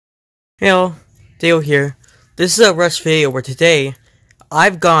Hello, Dale here. This is a rush video where today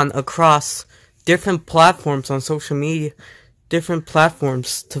I've gone across different platforms on social media, different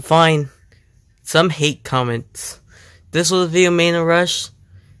platforms to find some hate comments. This was a video made in a rush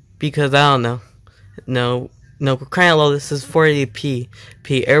because I don't know. No, crying out loud, this is 480p.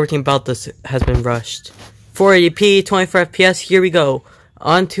 Everything about this has been rushed. 480p, 24 FPS, here we go.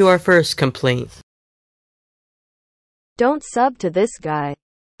 On to our first complaint. Don't sub to this guy.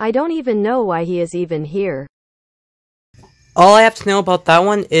 I don't even know why he is even here. All I have to know about that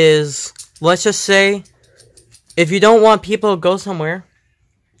one is, let's just say, if you don't want people to go somewhere,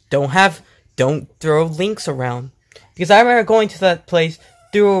 don't throw links around. Because I remember going to that place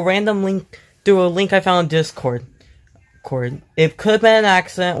through a link I found on Discord. It could have been an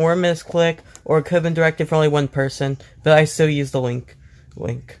accident or a misclick, or it could have been directed for only one person, but I still used the link,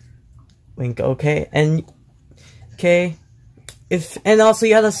 okay? And also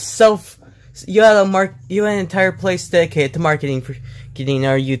you had an entire place dedicated to marketing for getting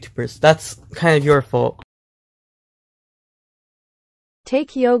our YouTubers. That's kind of your fault.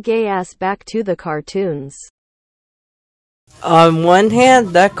 Take yo gay ass back to the cartoons. On one hand,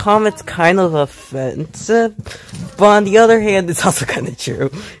 that comment's kind of offensive, but on the other hand, it's also kind of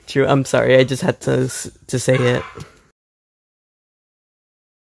true. I'm sorry, I just had to say it.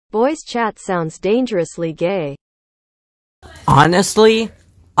 Boys chat sounds dangerously gay. Honestly,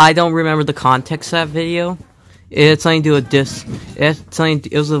 I don't remember the context of that video. It's something to do with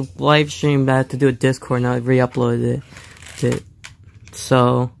it was a live stream that had to do with Discord, and I re-uploaded it.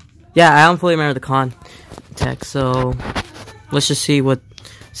 So, yeah, I don't fully remember the context, so let's just see what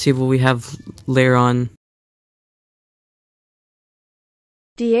we have later on.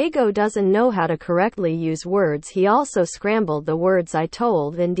 Diego doesn't know how to correctly use words. He also scrambled the words I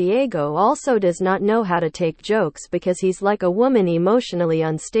told, and Diego also does not know how to take jokes because he's like a woman, emotionally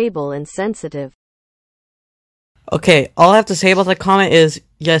unstable and sensitive. Okay, all I have to say about that comment is,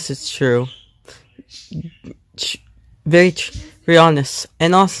 yes, it's true. Very honest.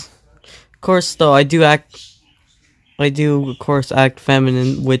 And also, of course, though, I do of course act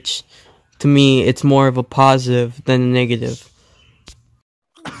feminine, which to me it's more of a positive than a negative.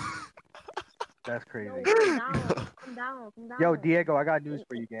 That's crazy. Calm down. Yo, Diego, I got news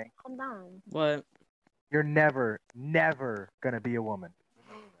for you, gang. Calm down. What? You're never gonna be a woman.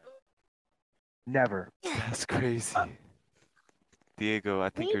 Never. That's crazy. Diego,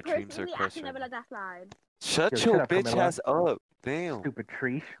 I think your dreams are crushed. Never let that slide. Shut Yo, your shut up, bitch Camilla. ass up. Damn. Stupid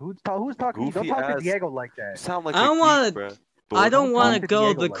Treesh. Who's talking? Goofy Don't talk to ass. Diego like that. You sound like I don't wanna- bruh. I don't Don't want talk to to go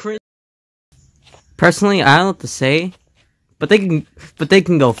Diego the like cringe. Personally, I don't know what to say, but they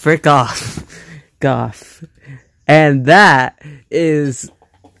can go frick off. And that is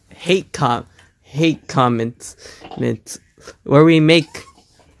hate comments where we make.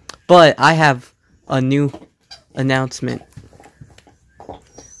 But I have a new announcement.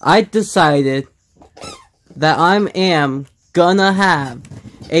 I decided that I am gonna have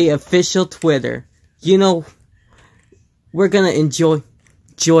a official Twitter. You know, we're gonna enjoy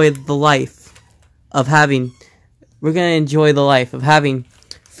the life of having. We're gonna enjoy the life of having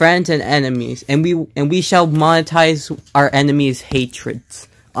friends and enemies, and we shall monetize our enemies' hatreds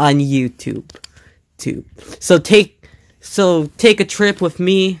on YouTube. So take a trip with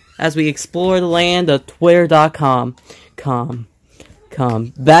me as we explore the land of Twitter.com.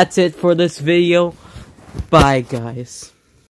 That's it for this video. Bye, guys.